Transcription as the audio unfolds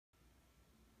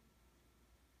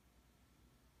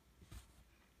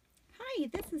Hi,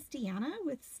 this is Deanna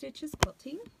with Stitches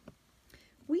Quilting.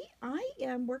 I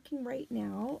am working right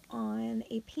now on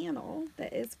a panel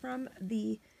that is from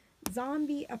the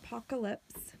Zombie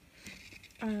Apocalypse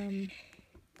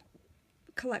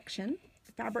collection,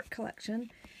 fabric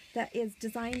collection, that is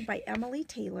designed by Emily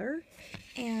Taylor,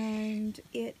 and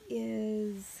it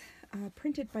is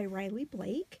printed by Riley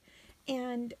Blake,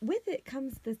 and with it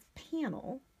comes this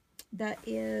panel that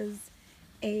is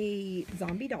a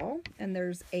zombie doll, and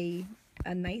there's a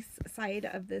nice side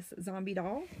of this zombie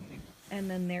doll, and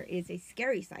then there is a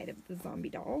scary side of the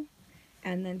zombie doll,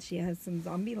 and then she has some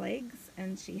zombie legs,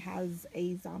 and she has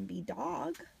a zombie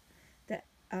dog that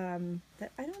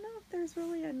that I don't know if there's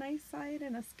really a nice side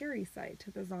and a scary side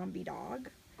to the zombie dog,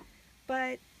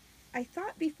 but I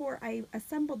thought before I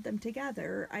assembled them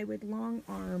together I would long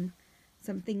arm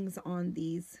some things on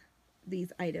these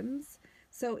items.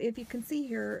 So if you can see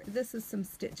here, this is some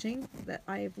stitching that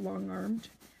I've long armed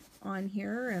on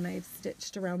here, and I've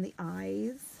stitched around the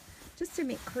eyes just to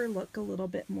make her look a little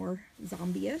bit more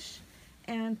zombie-ish.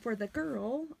 And for the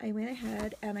girl, I went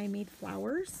ahead and I made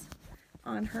flowers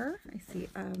on her. I see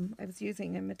I was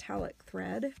using a metallic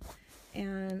thread,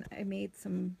 and I made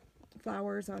some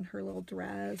flowers on her little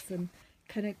dress, and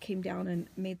kind of came down and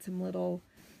made some little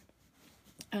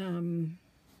I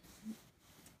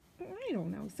don't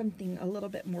know, something a little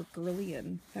bit more girly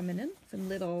and feminine, some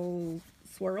little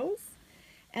swirls.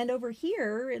 And over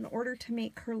here, in order to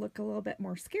make her look a little bit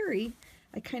more scary,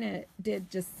 I kind of did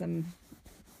just some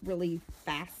really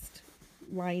fast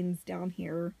lines down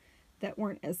here that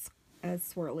weren't as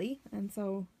swirly. And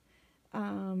so,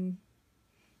 oh,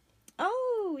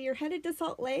 you're headed to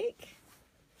Salt Lake?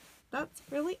 That's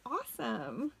really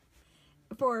awesome.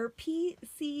 For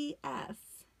PCS.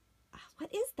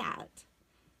 What is that?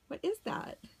 What is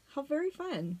that? How very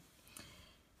fun.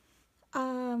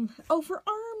 Oh, for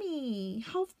Army.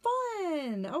 How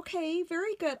fun. Okay,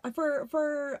 very good.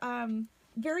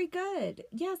 Very good.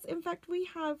 Yes, in fact, we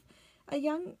have a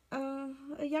young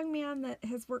man that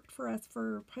has worked for us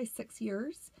for probably 6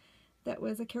 years. That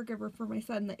was a caregiver for my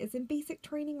son that is in basic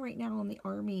training right now in the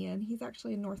Army, and he's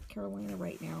actually in North Carolina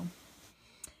right now.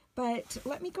 But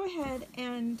let me go ahead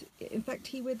and, in fact,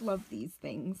 he would love these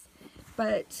things.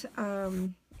 But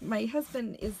my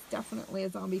husband is definitely a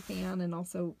zombie fan, and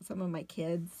also some of my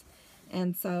kids.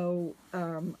 And so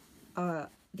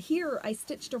here I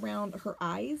stitched around her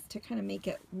eyes to kind of make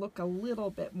it look a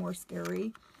little bit more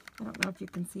scary. I don't know if you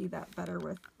can see that better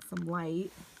with some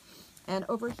light. And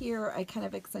over here I kind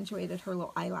of accentuated her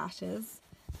little eyelashes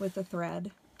with a thread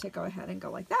to go ahead and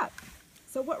go like that.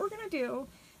 So what we're going to do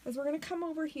is we're going to come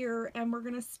over here and we're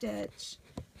going to stitch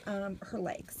her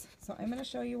legs. So I'm going to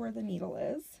show you where the needle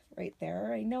is, right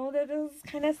there. I know that is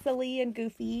kind of silly and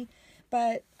goofy,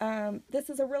 but this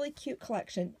is a really cute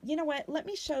collection. You know what? Let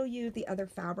me show you the other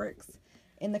fabrics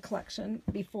in the collection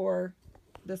before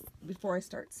I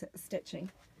start stitching.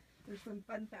 There's some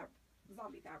fun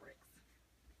zombie fabrics.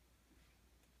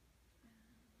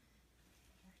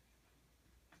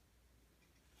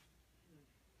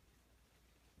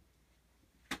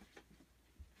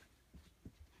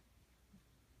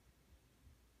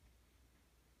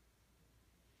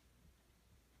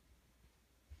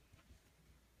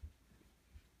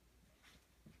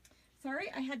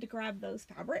 Sorry, I had to grab those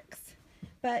fabrics,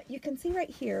 but you can see right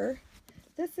here,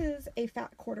 this is a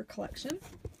fat quarter collection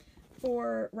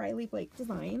for Riley Blake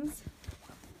Designs,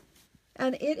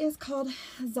 and it is called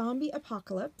Zombie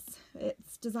Apocalypse.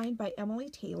 It's designed by Emily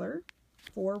Taylor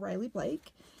for Riley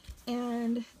Blake,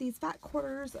 and these fat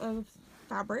quarters of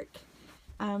fabric,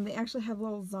 they actually have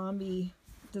little zombie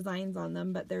designs on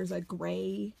them, but there's a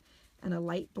gray and a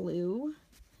light blue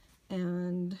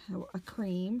and a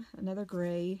cream, another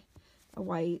gray, a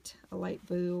white, a light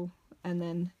blue, and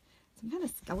then some kind of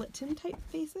skeleton type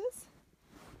faces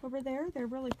over there. They're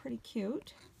really pretty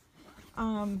cute.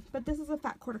 But this is a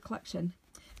fat quarter collection.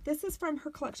 This is from her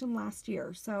collection last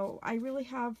year, so I really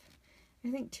have,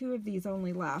 I think, 2 of these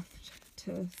only left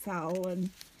to sell, and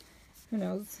who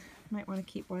knows, might want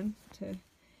to keep one to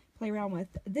play around with.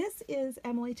 This is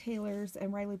Emily Taylor's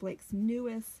and Riley Blake's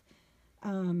newest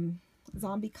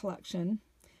zombie collection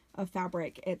of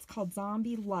fabric. It's called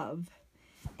Zombie Love.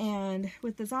 And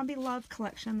with the Zombie Love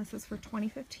collection, this is for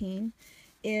 2015,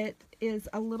 it is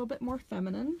a little bit more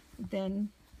feminine than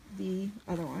the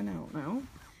other one. I don't know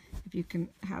if you can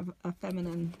have a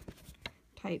feminine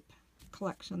type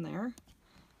collection there.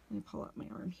 Let me pull up my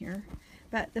arm here.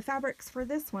 But the fabrics for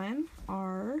this one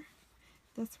are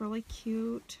this really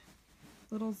cute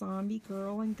little zombie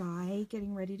girl and guy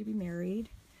getting ready to be married.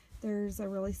 There's a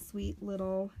really sweet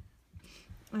little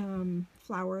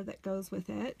flower that goes with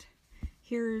it.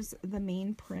 Here's the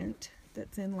main print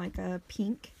that's in like a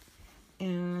pink,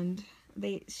 and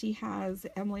she has,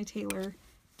 Emily Taylor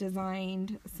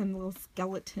designed some little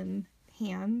skeleton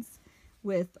hands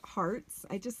with hearts.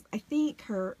 I think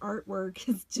her artwork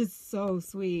is just so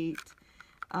sweet.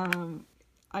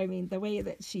 I mean, the way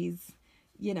that she's,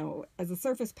 you know, as a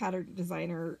surface pattern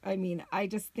designer, I mean, I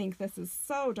just think this is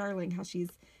so darling how she's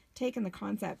taken the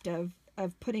concept of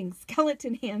putting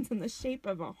skeleton hands in the shape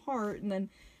of a heart and then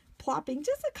plopping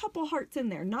just a couple hearts in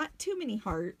there, not too many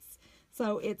hearts,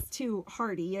 so it's too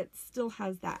hearty. It still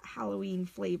has that Halloween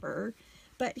flavor.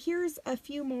 But here's a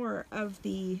few more of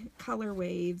the color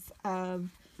waves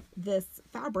of this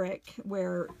fabric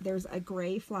where there's a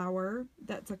gray flower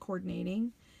that's a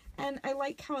coordinating. And I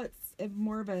like how it's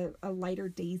more of a lighter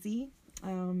daisy.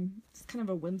 It's kind of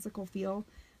a whimsical feel.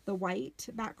 The white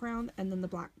background and then the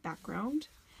black background.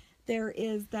 There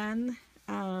is then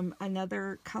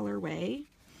another colorway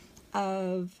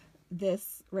of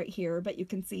this right here. But you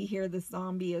can see here the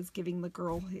zombie is giving the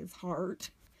girl his heart.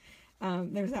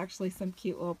 There's actually some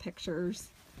cute little pictures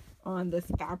on this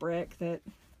fabric that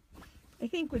I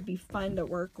think would be fun to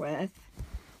work with.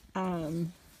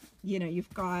 You know,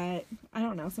 you've got, I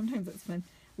don't know, sometimes it's fun.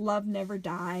 Love never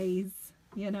dies,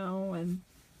 you know, and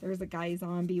there's a guy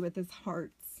zombie with his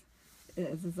hearts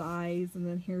as his eyes, and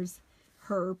then here's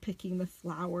her picking the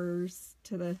flowers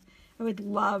to the, I would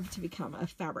love to become a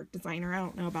fabric designer. I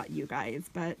don't know about you guys,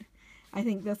 but I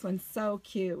think this one's so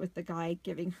cute with the guy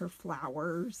giving her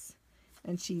flowers,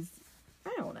 and she's,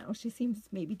 I don't know, she seems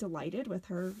maybe delighted with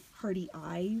her hearty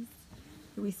eyes.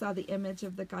 We saw the image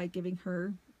of the guy giving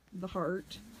her the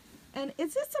heart. And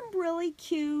it's just some really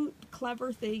cute,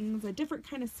 clever things, a different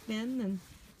kind of spin than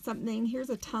something. Here's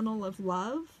a tunnel of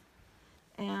love.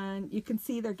 And you can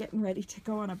see they're getting ready to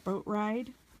go on a boat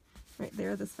ride. Right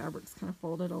there, this fabric's kind of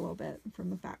folded a little bit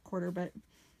from the fat quarter, but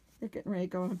they're getting ready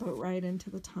to go on a boat ride into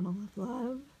the tunnel of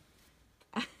love.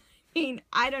 I mean,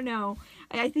 I don't know.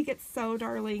 I think it's so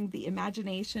darling, the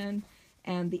imagination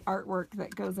and the artwork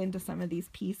that goes into some of these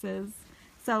pieces.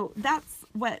 So that's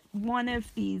what one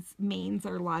of these mains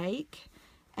are like.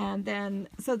 And then,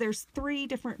 so there's 3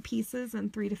 different pieces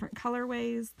and 3 different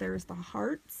colorways. There's the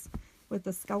hearts with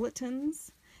the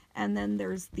skeletons. And then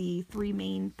there's the 3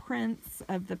 main prints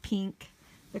of the pink,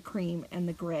 the cream, and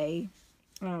the gray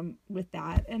with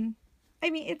that. And I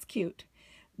mean, it's cute.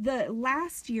 The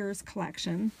last year's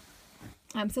collection,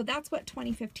 so that's what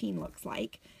 2015 looks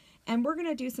like. And we're going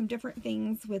to do some different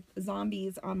things with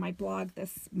zombies on my blog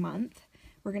this month.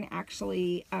 We're going to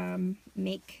actually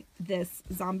make this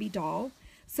zombie doll.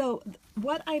 So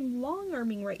what I'm long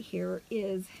arming right here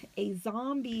is a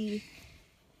zombie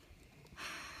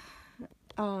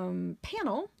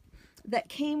panel that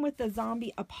came with the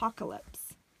Zombie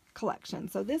Apocalypse collection.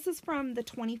 So this is from the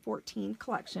 2014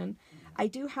 collection. I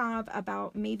do have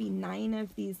about maybe 9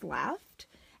 of these left.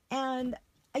 And,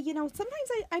 you know, sometimes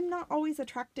I'm not always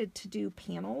attracted to do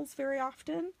panels very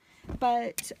often.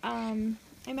 But I'm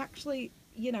actually,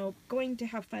 you know, going to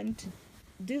have fun to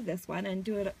do this one and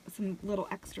do it, some little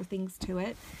extra things to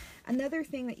it. Another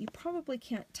thing that you probably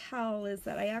can't tell is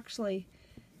that I actually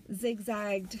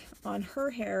zigzagged on her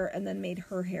hair and then made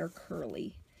her hair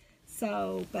curly.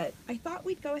 So, but I thought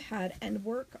we'd go ahead and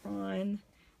work on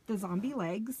the zombie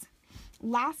legs.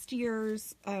 Last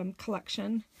year's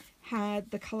collection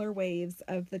had the color waves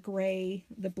of the gray,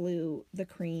 the blue, the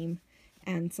cream,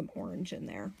 and some orange in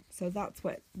there. So that's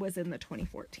what was in the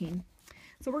 2014.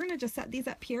 So we're going to just set these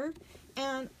up here.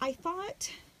 And I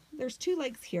thought there's 2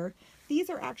 legs here. These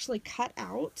are actually cut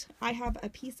out. I have a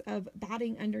piece of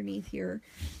batting underneath here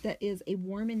that is a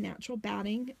warm and natural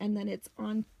batting, and then it's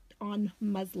on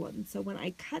muslin. So when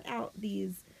I cut out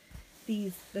the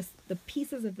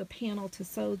pieces of the panel to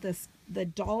sew the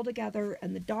doll together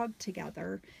and the dog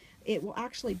together, it will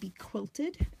actually be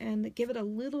quilted and give it a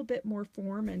little bit more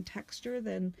form and texture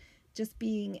than just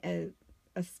being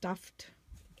a stuffed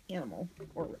animal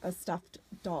or a stuffed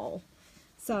doll.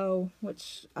 So,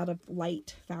 which out of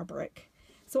light fabric.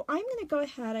 So I'm going to go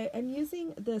ahead, I'm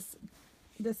using this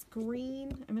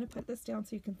green, I'm going to put this down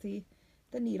so you can see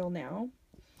the needle now.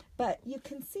 But you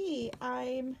can see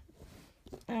I'm,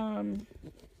 let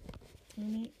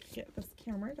me get this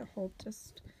camera to hold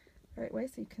just the right way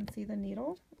so you can see the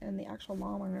needle and the actual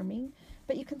long arming.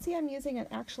 But you can see I'm using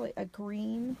actually a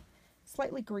green,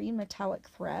 slightly green metallic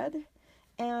thread.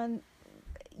 And,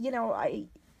 you know,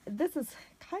 this is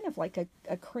kind of like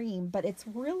a cream, but it's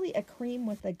really a cream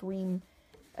with a green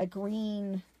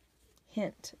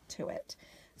hint to it.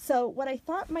 So what I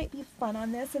thought might be fun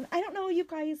on this, and I don't know, you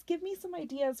guys, give me some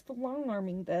ideas for long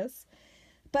arming this,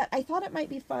 but I thought it might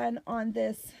be fun on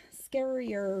this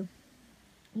scarier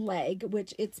leg,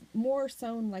 which it's more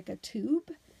sewn like a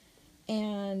tube.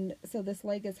 And so this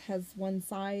leg has one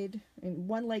side, and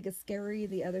one leg is scary,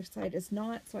 the other side is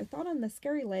not. So I thought on the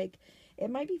scary leg, it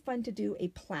might be fun to do a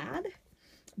plaid,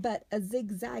 but a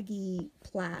zigzaggy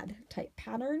plaid type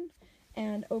pattern.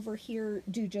 And over here,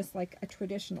 do just like a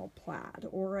traditional plaid,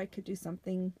 or I could do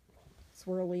something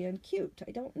swirly and cute.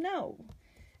 I don't know.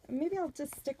 Maybe I'll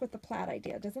just stick with the plaid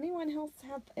idea. Does anyone else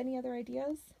have any other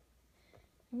ideas?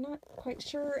 I'm not quite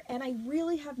sure, and I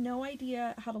really have no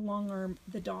idea how to long arm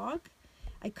the dog.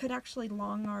 I could actually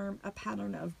long arm a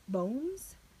pattern of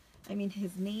Bones. I mean,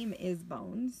 his name is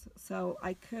Bones, so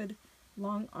I could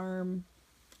long arm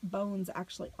Bones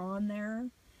actually on there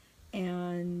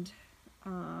and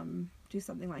do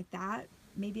something like that.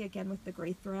 Maybe again with the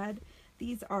gray thread.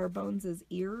 These are Bones's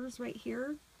ears right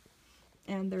here,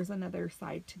 and there's another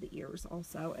side to the ears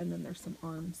also, and then there's some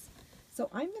arms. So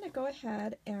I'm going to go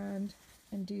ahead and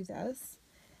do this.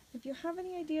 If you have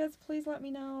any ideas, please let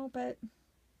me know, but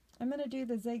I'm going to do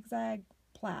the zigzag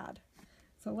plaid.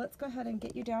 So let's go ahead and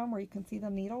get you down where you can see the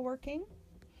needle working.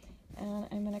 And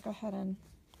I'm going to go ahead and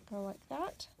go like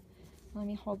that. Let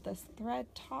me hold this thread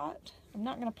taut. I'm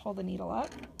not going to pull the needle up.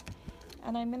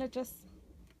 And I'm going to just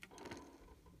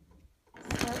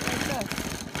start like this.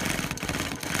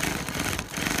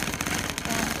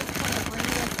 And just kind of bring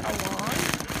this along.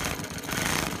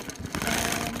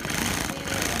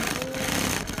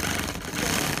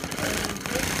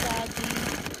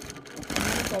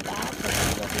 Go back, and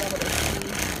then you'll be able to see a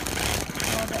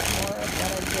little bit more of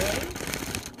what I'm doing.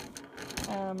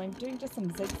 I'm doing just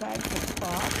some zigzags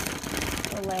across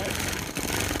the leg.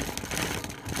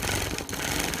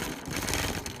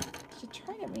 I should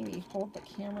try to maybe hold the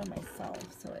camera myself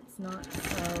so it's not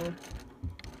so.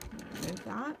 Move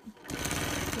that.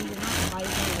 So you're not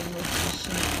vibrating with the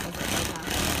machine as I go back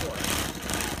and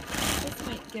forth. This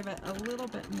might give it a little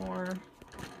bit more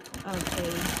of a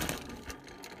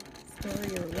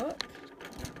scarier look.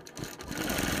 I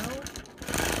don't know.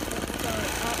 Let's go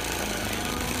up and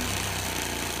around.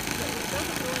 So it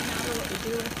doesn't really matter what we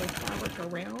do with the fabric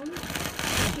around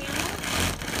the panel.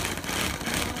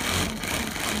 And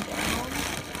come down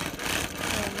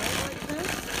the leg like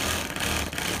this.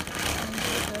 And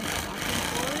do this back and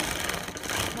forth.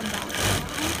 Come back down.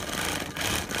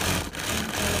 And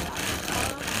go back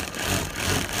up.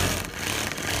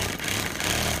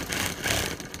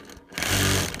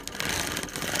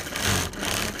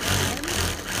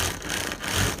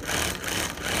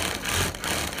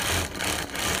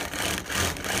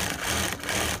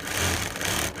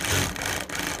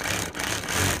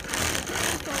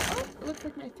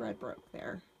 Thread broke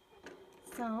there.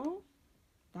 So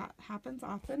that happens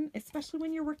often, especially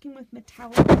when you're working with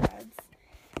metallic threads.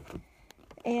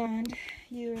 And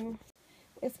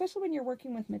especially when you're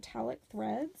working with metallic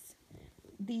threads,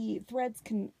 the threads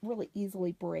can really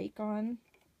easily break on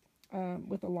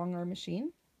with a long arm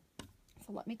machine.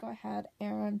 So let me go ahead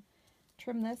and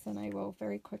trim this, and I will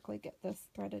very quickly get this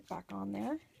threaded back on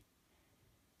there.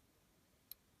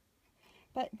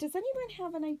 But does anyone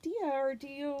have an idea, or do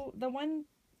you, the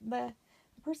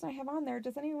person I have on there,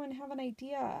 does anyone have an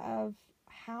idea of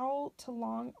how to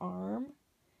long arm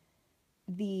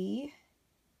the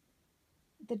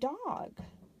dog?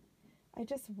 I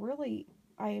just really,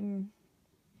 I'm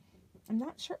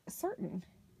not certain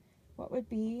what would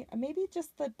be, maybe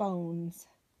just the bones,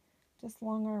 just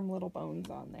long arm little bones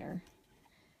on there.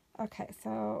 Okay,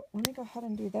 so let me go ahead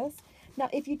and do this. Now,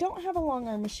 if you don't have a long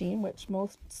arm machine, which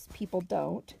most people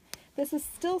don't, this is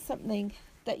still something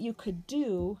that you could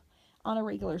do on a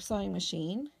regular sewing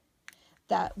machine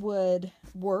that would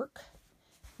work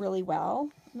really well.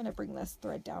 I'm going to bring this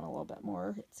thread down a little bit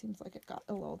more. It seems like it got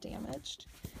a little damaged.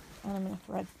 And I'm going to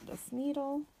thread this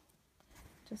needle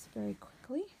just very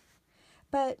quickly.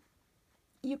 But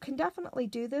you can definitely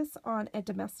do this on a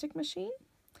domestic machine.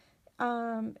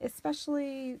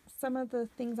 Especially some of the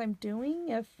things I'm doing.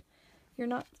 If you're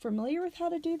not familiar with how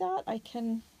to do that, I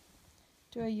can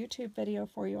do a YouTube video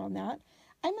for you on that.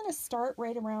 I'm going to start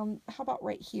right around, how about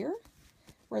right here,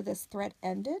 where this thread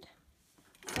ended.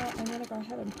 So I'm going to go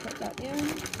ahead and put that in, and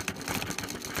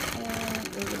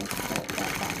we're going to pull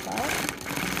that back up.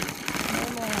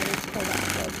 Normally I just pull that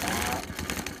thread back.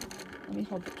 Let me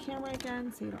hold the camera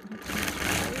again so you don't have too much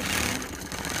vibration.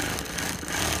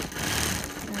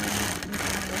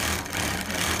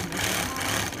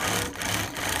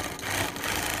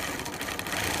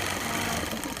 I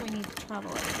think we need to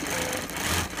travel up here.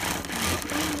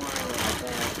 One more little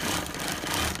bit.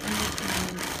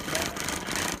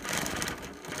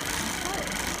 Okay.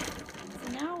 So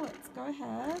now let's go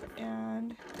ahead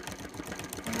and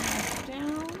bring this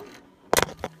down.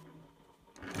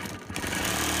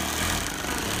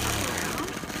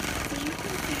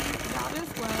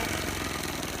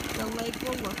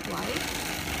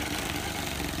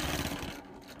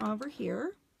 over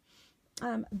here.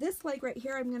 This leg right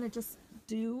here, I'm going to just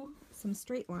do some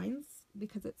straight lines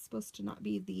because it's supposed to not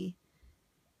be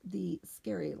the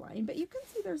scary line. But you can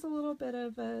see there's a little bit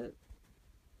of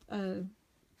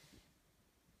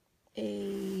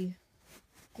a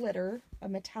glitter, a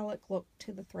metallic look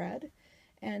to the thread.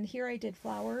 And here I did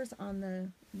flowers on the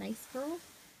nice girl.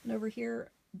 And over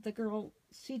here, the girl,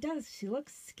 she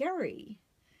looks scary.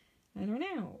 I don't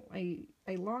know. I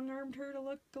long-armed her to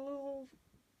look a little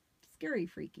scary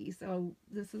freaky. So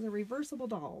this is a reversible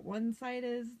doll. One side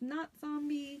is not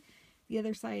zombie, the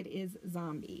other side is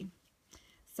zombie.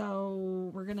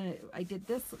 So I did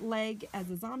this leg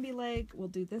as a zombie leg. We'll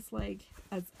do this leg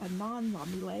as a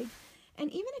non-zombie leg.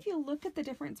 And even if you look at the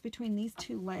difference between these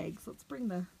two legs, let's bring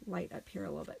the light up here a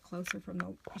little bit closer from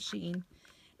the machine.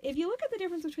 If you look at the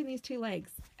difference between these two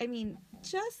legs, I mean,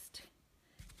 just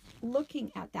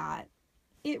looking at that,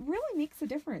 it really makes a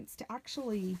difference to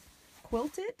actually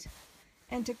quilt it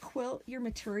and to quilt your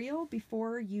material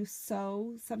before you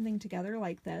sew something together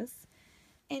like this.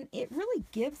 And it really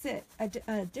gives it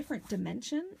a different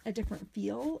dimension, a different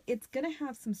feel. It's going to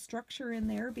have some structure in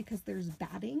there because there's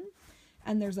batting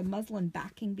and there's a muslin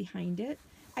backing behind it.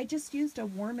 I just used a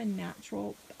warm and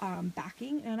natural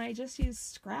backing, and I just used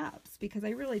scraps because I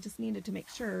really just needed to make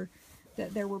sure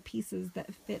that there were pieces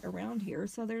that fit around here.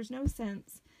 So there's no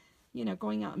sense, you know,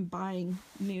 going out and buying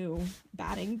new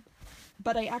batting.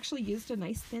 But I actually used a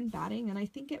nice thin batting, and I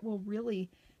think it will really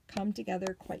come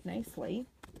together quite nicely.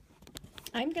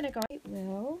 I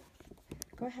will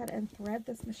go ahead and thread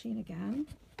this machine again.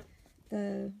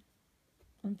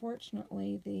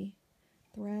 Unfortunately, the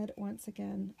thread once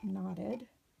again knotted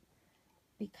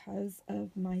because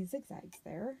of my zigzags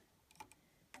there.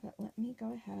 But let me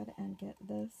go ahead and get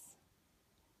this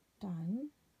done.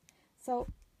 So,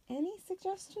 any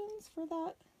suggestions for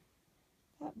that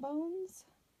bones?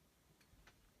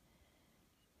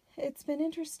 It's been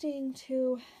interesting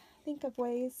to think of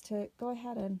ways to go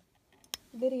ahead and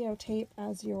videotape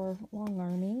as you're long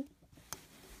arming.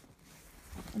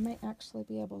 I might actually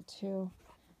be able to,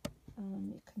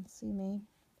 you can see me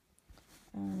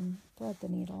thread the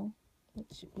needle,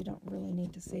 which you don't really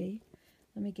need to see.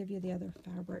 Let me give you the other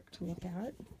fabric to look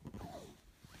at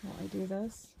while I do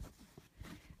this.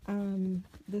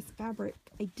 This fabric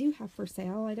I do have for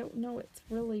sale. I don't know it's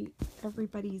really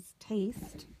everybody's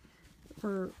taste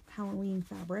for Halloween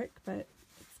fabric, but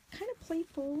it's kind of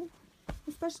playful,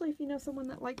 especially if you know someone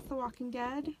that likes The Walking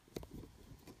Dead.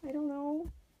 I don't know.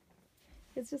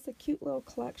 It's just a cute little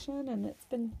collection, and it's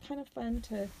been kind of fun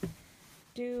to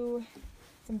do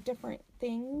some different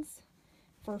things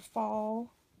for fall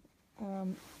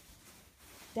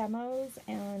demos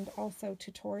and also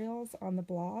tutorials on the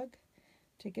blog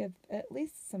to give at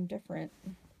least some different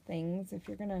things. If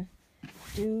you're gonna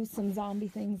do some zombie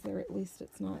things there, at least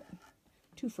it's not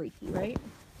too freaky, right?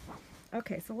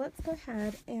 Okay, so let's go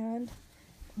ahead, and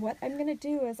what I'm gonna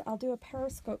do is I'll do a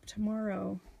periscope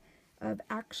tomorrow of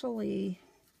actually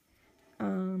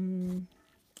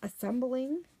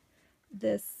assembling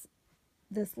this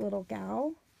little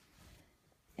gal.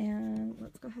 And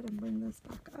let's go ahead and bring this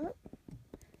back up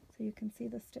so you can see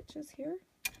the stitches here.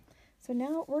 So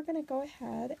now we're going to go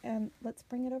ahead and let's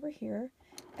bring it over here,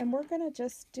 and we're going to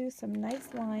just do some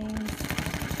nice lines.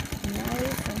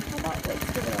 Nice, and how about let's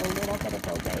give it a little bit of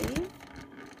a wave.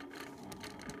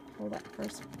 Pull that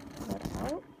first part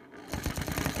out.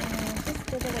 And just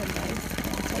give it a nice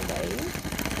gentle wave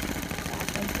back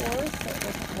and forth so it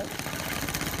doesn't look,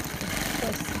 it's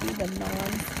supposed to be the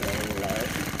non-scary leg.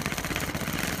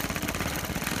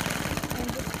 And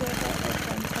just give it a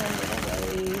gentle little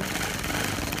wave.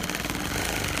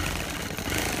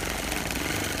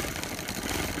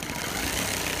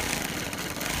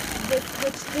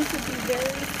 This would be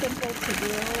very simple to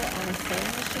do on a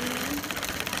sewing machine,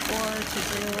 or to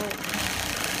do,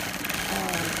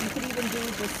 you could even do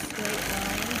just straight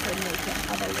lines and make it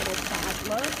have a little plaid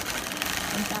look.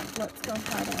 In fact, let's go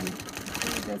ahead and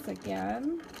do this again.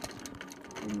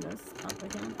 Bring this up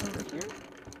again over here.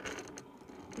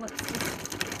 Let's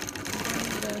just bring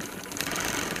this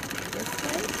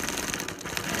way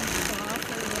and cross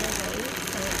a little wave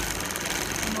so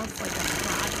it's almost like a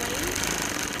plaid wave.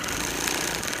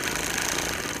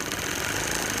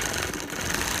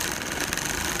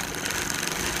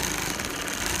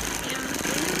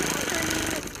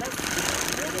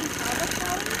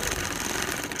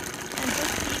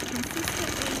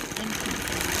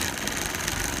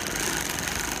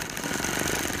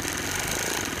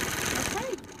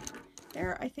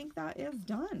 I think that is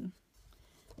done.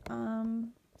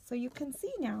 So you can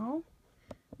see now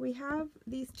we have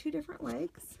these two different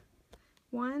legs.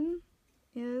 One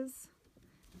is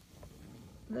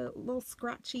the little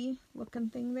scratchy looking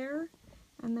thing there.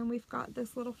 And then we've got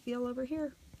this little feel over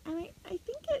here. And I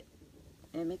think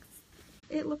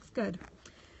it looks good.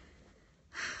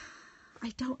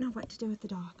 I don't know what to do with the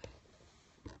dog.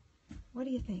 What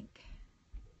do you think?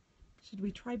 Should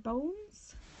we try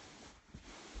bones?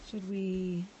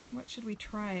 What should we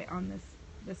try on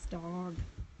this dog?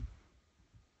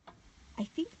 I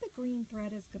think the green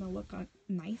thread is going to look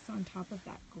nice on top of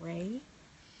that gray.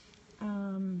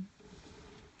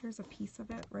 Here's a piece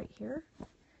of it right here.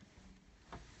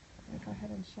 I'll go ahead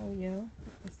and show you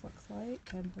what this looks like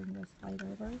and bring this light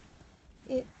over.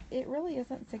 It really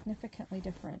isn't significantly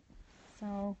different.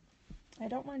 So I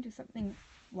don't want to do something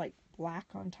like black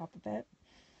on top of it.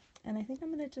 And I think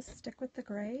I'm going to just stick with the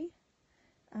gray.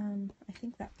 I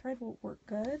think that thread will work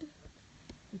good.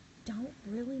 I don't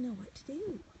really know what to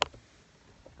do.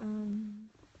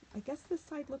 I guess this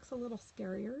side looks a little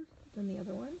scarier than the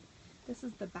other one. This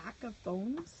is the back of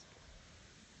bones.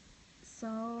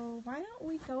 So why don't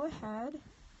we go ahead.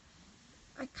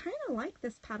 I kind of like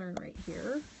this pattern right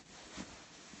here,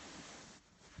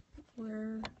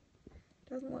 where it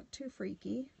doesn't look too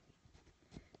freaky.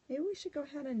 Maybe we should go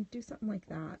ahead and do something like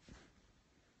that.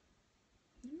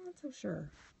 I'm not so sure.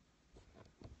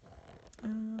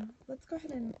 Let's go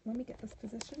ahead and let me get this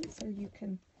positioned so you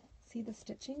can see the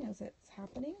stitching as it's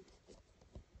happening.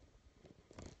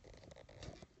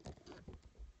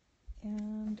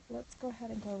 And let's go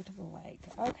ahead and go to the leg.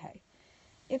 Okay.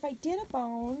 If I did a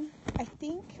bone, I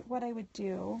think what I would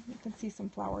do, you can see some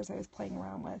flowers I was playing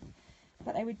around with,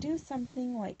 but I would do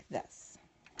something like this.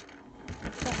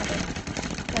 Let's go ahead and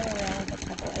play around with a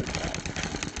couple edges.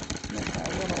 Make a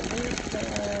little loop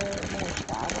there, a little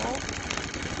travel.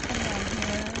 Come down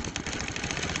here,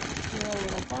 do a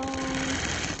little bone,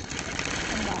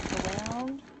 come back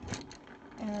around,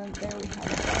 and there we have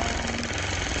a bone.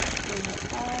 Bring it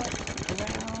up,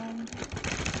 around,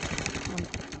 come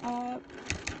up.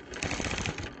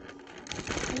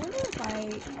 I wonder if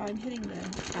I'm hitting the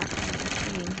back of the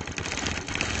machine.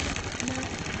 No,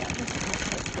 that doesn't work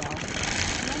quite well.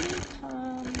 Let me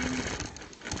come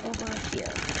over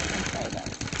here and try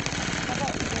this. How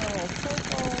about we do a little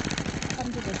circle, come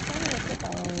to the center of the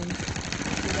bone,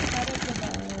 to the head of the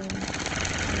bone,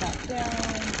 come back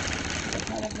down, to the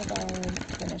head of the bone,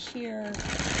 finish here,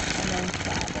 and then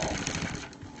travel.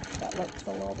 That looks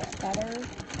a little bit better.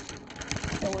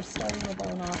 So we're starting the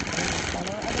bone off in the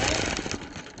center of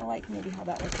it. I like maybe how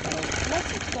that looks better.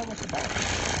 Let's just go with the bone.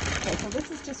 Okay, so this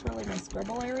is just really my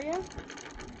scribble area.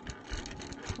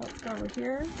 Let's go over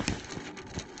here.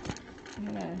 I'm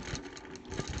going to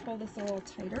pull this a little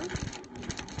tighter. So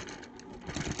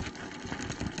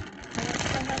let's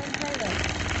go ahead and try this.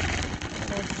 A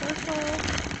little circle,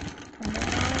 come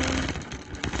down,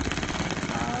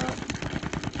 up,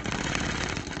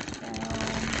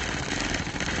 down,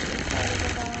 to this side of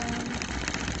the bone,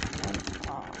 and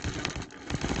off.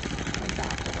 And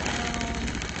back around,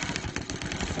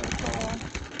 circle,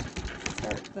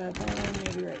 start the bone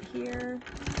maybe right here,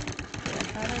 to the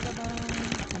head of the bone,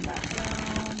 come back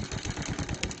down,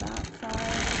 to that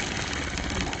side,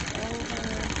 come back over,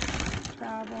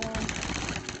 travel.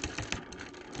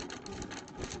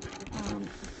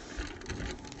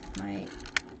 My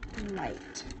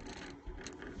light.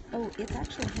 Oh, it's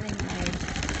actually hitting my...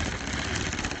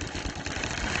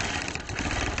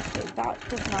 Okay, that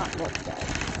does not look good.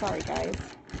 Sorry, guys.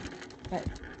 But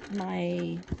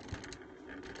my...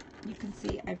 You can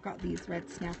see I've got these red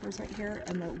snappers right here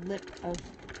and the lip of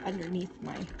underneath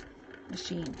my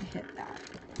machine to hit that.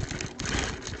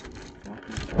 Let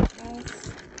me get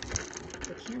this.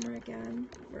 The camera again,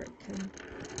 where it can...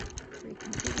 So you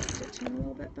can see the stitching a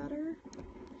little bit better.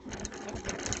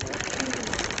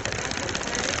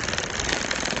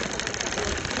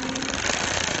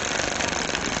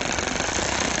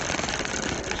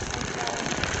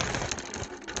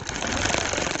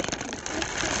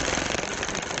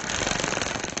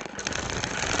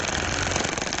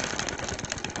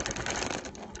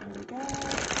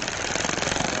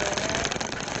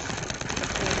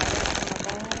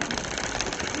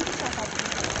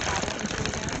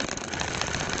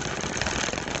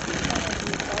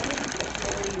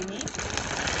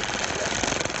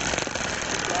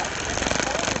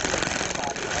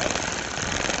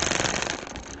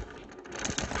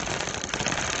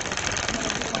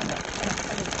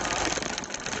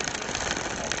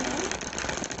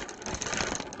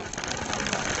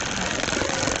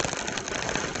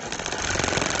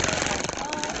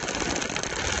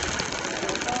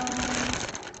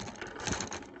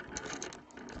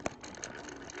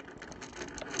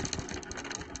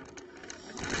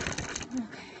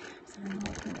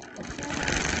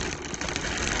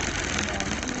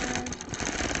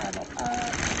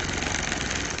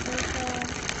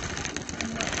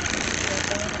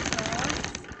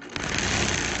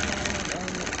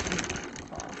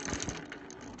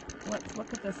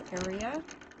 this area.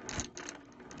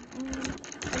 I think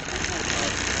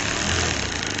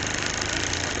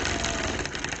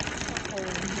I hole in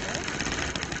here,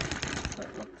 so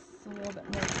it looks a little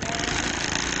bit more full.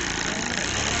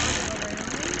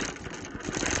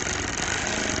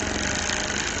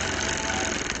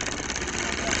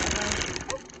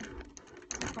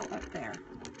 Up there.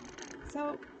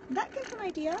 So that gives an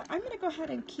idea. I'm going to go ahead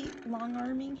and keep long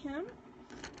arming him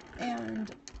and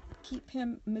keep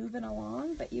him moving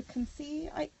along, but you can see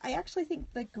I actually think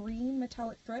the green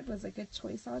metallic thread was a good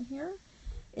choice on here.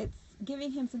 It's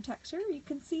giving him some texture. You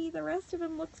can see the rest of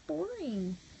him looks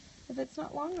boring if it's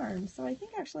not long armed. So I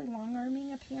think actually long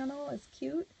arming a panel is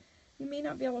cute. You may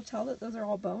not be able to tell that those are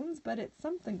all bones, but it's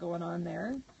something going on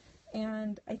there,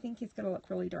 and I think he's going to look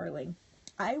really darling.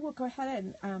 I will go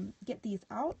ahead and get these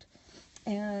out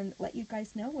and let you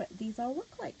guys know what these all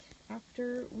look like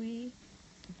after we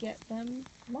get them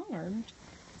long armed.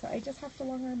 So I just have to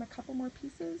long arm a couple more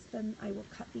pieces, then I will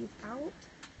cut these out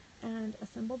and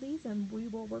assemble these, and we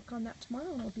will work on that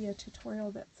tomorrow, and it'll be a tutorial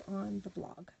that's on the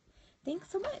blog. Thanks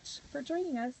so much for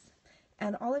joining us,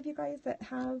 and all of you guys that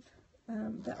have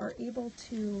that are able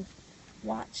to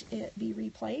watch it be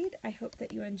replayed. I hope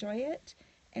that you enjoy it,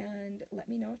 and let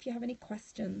me know if you have any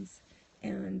questions,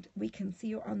 and we can see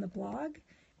you on the blog.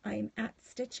 I'm at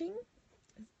Stitches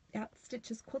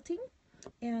Quilting,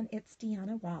 and it's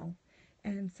Deanna Wall,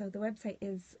 and so the website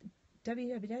is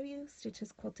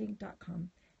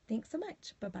www.stitchesquilting.com. Thanks so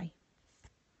much. Bye-bye.